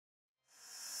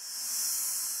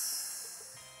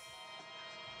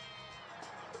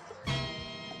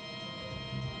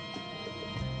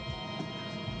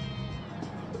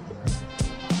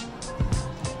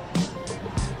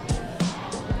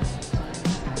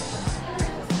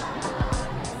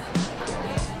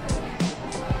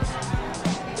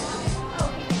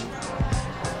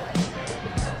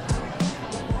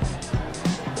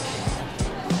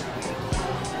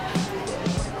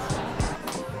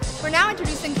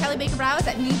Kelley Baker Brows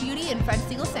at New Beauty in Fred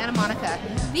Segal, Santa Monica.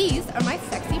 These are my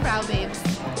sexy brow babes.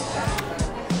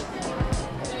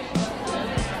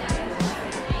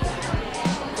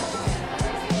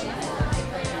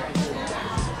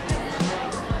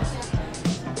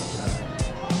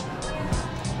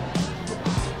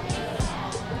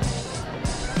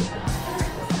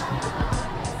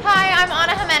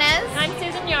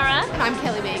 I'm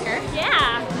Kelley Baker.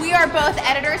 Yeah. We are both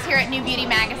editors here at New Beauty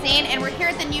Magazine, and we're here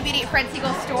at the New Beauty at Fred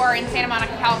Segal store in Santa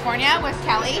Monica, California with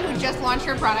Kelley, who just launched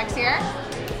her products here.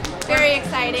 Very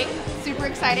exciting. Super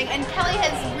exciting. And Kelley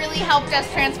has really helped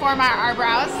us transform our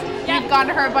brows. Yep. We've gone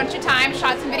to her a bunch of times,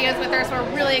 shot some videos with her, so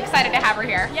we're really excited to have her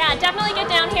here. Yeah, definitely get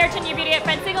down here to New Beauty at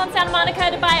Fred Segal in Santa Monica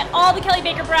to buy all the Kelley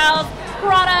Baker Brows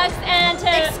products and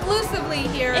to exclusively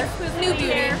here, New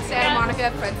Beauty, Santa Monica,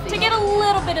 Fred Segal. To get a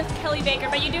little bit of Kelley Baker,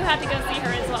 but you do have to go see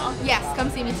her as well. Yes, come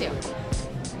see me too.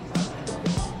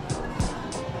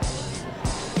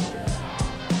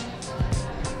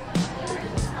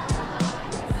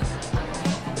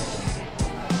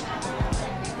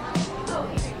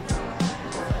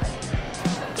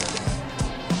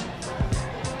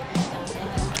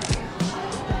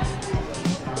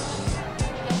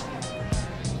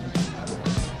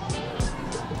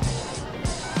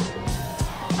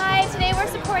 Today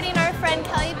we're supporting our friend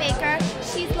Kelley Baker.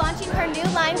 She's launching her new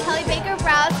line, Kelley Baker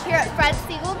Brows, here at Fred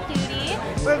Segal Beauty.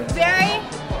 We're very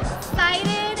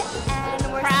excited and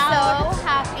we're so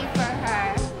happy for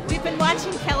her. We've been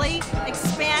watching Kelley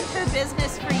expand her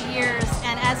business for years,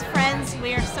 and as friends,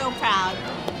 we are so proud.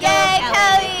 Yay,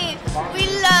 Kelley! We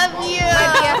love you!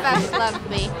 My BFFs love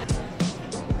me.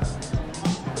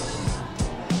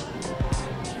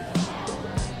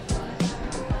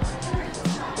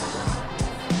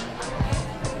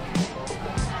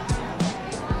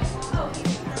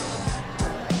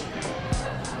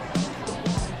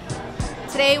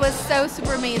 Today was so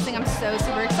super amazing. I'm so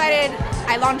super excited.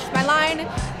 I launched my line.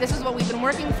 This is what we've been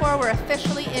working for. We're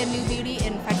officially in New Beauty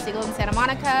in Fred Segal in Santa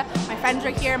Monica. My friends are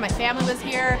here, my family was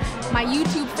here, my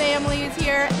YouTube family is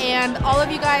here, and all of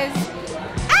you guys,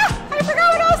 I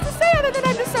forgot what else to say other than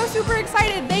I'm just so super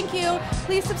excited. Thank you.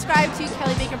 Please subscribe to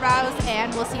Kelley Baker Brows,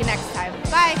 and we'll see you next time.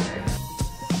 Bye.